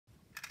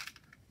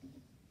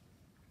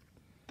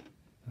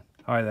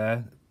Hi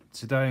there,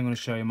 today I'm going to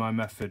show you my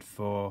method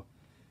for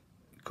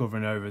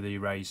covering over the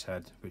erase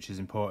head, which is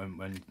important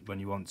when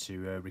you want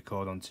to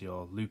record onto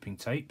your looping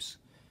tapes.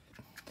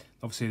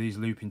 Obviously these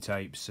looping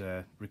tapes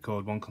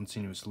record one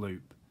continuous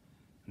loop,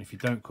 and if you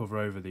don't cover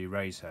over the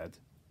erase head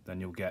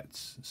then you'll get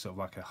sort of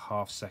like a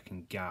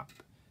half-second gap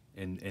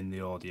in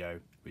the audio,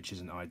 which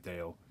isn't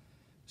ideal.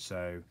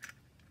 So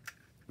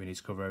we need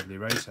to cover over the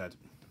erase head.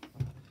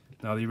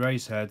 Now the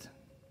erase head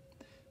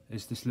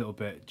is this little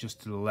bit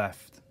just to the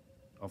left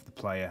of the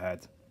player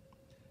head,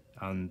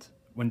 and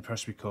when you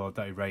press record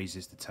that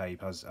erases the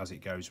tape as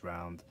it goes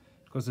round.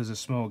 Because there's a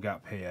small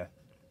gap here,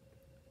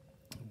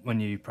 when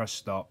you press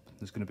stop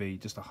there's going to be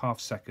just a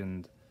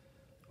half-second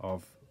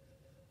of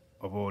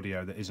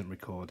audio that isn't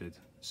recorded,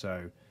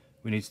 so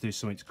we need to do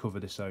something to cover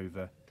this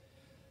over.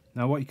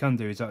 Now what you can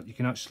do is that you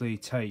can actually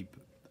tape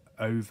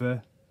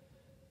over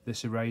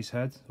this erase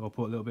head or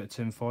put a little bit of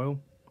tin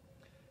foil.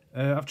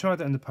 I've tried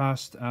that in the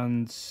past,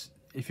 and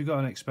if you've got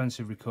an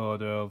expensive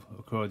recorder or a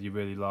recorder you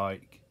really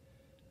like,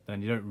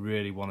 then you don't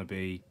really want to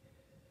be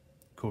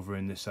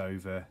covering this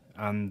over,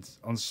 and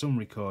on some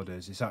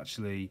recorders it's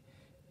actually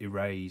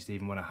erased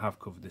even when I have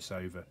covered this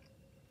over.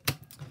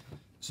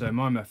 So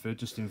my method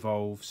just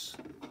involves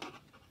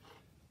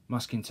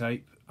masking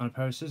tape and a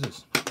pair of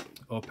scissors,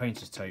 or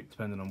painter's tape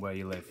depending on where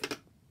you live.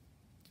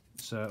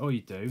 So all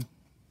you do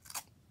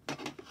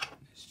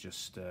is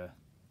just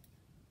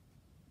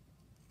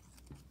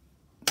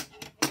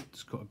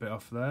cut a bit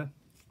off there,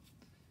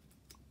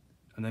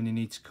 and then you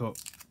need to cut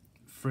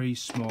 3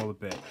 smaller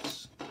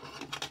bits.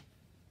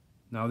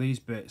 Now these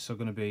bits are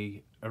going to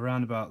be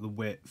around about the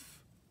width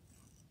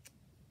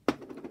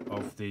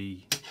of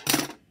the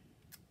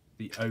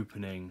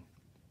opening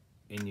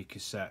in your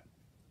cassette,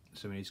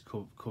 so we need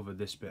to cover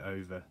this bit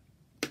over.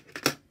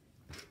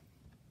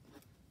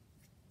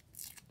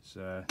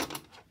 So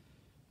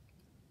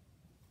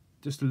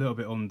just a little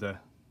bit under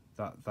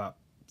that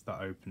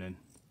opening.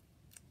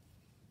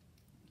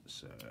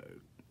 So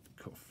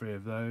cut 3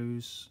 of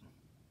those.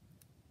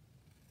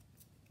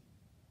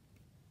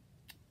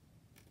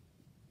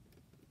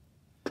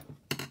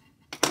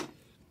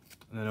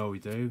 And then all we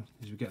do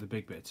is we get the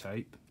big bit of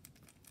tape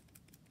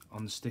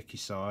on the sticky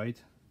side,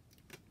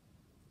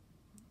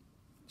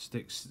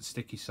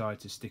 sticky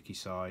side to sticky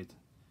side,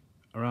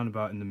 around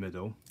about in the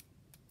middle.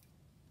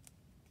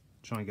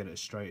 Try and get it as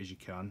straight as you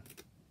can.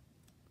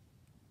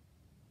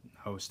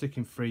 Now we're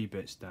sticking 3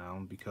 bits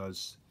down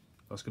because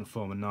that's going to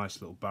form a nice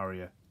little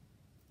barrier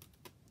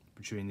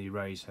between the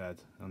erase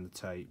head and the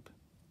tape.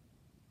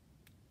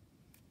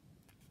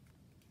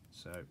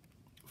 So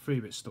 3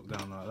 bits stuck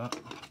down like that.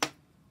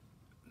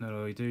 And then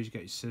all you do is you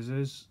get your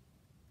scissors,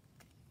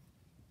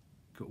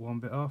 cut 1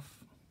 bit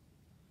off,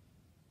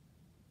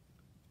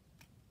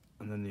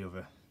 and then the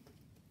other.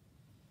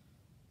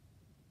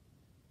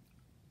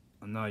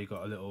 And now you've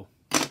got a little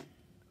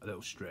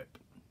strip.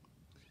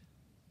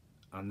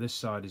 And this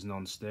side is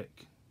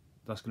non-stick,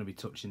 that's going to be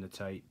touching the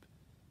tape.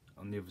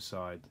 On the other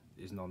side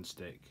is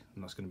non-stick,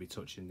 and that's going to be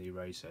touching the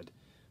erase head.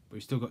 But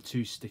you've still got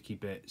 2 sticky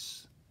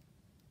bits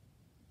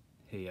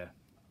here,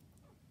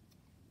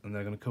 and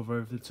they're going to cover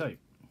over the tape.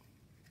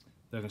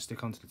 They're going to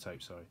stick onto the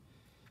tape, sorry.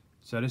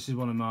 So this is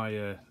one of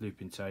my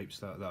looping tapes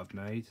that I've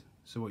made.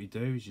 So what you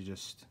do is you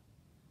just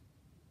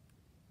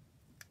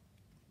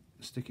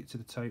stick it to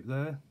the tape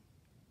there,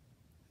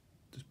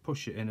 just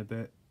push it in a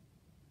bit,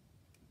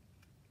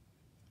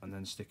 and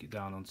then stick it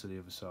down onto the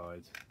other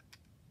side.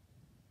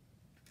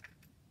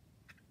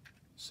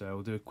 So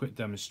we'll do a quick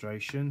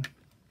demonstration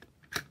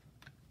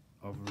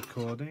of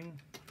recording.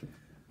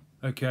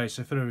 Okay,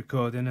 so for the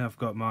recording I've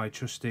got my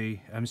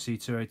trusty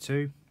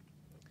MC-202.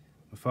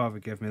 My father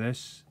gave me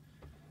this,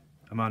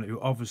 a man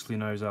who obviously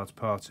knows how to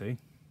party.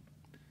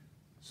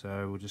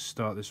 So we'll just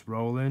start this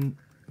rolling,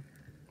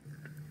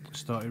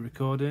 start it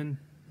recording,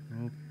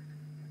 we'll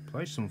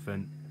play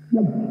something.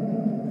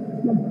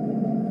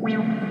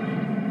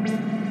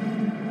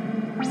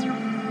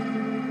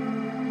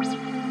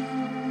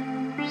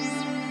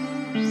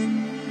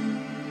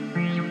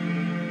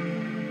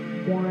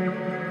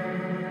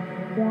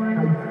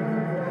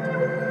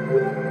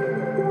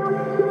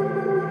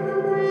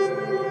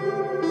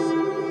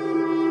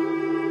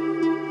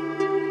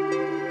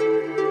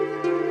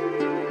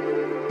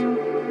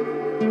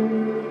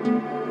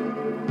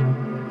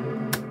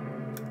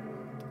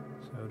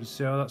 So just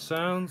see how that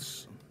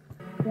sounds.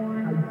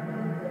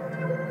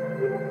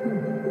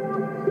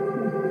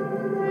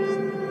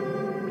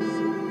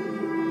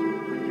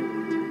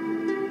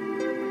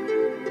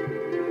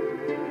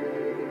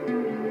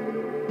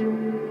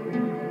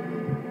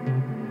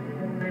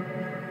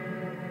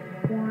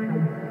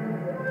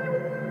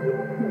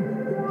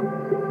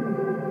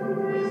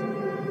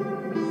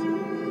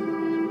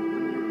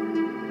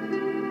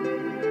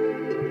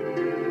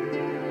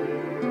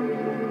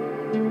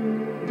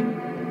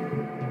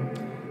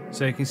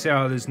 So you can see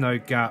how there's no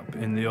gap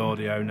in the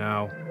audio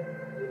now,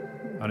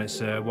 and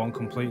it's one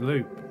complete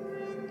loop.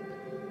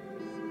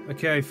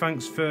 Okay,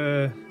 thanks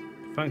for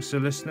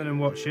listening and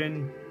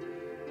watching.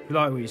 If you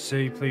like what you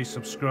see, please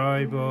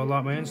subscribe or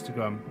like my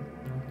Instagram.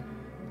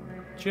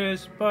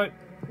 Cheers, bye.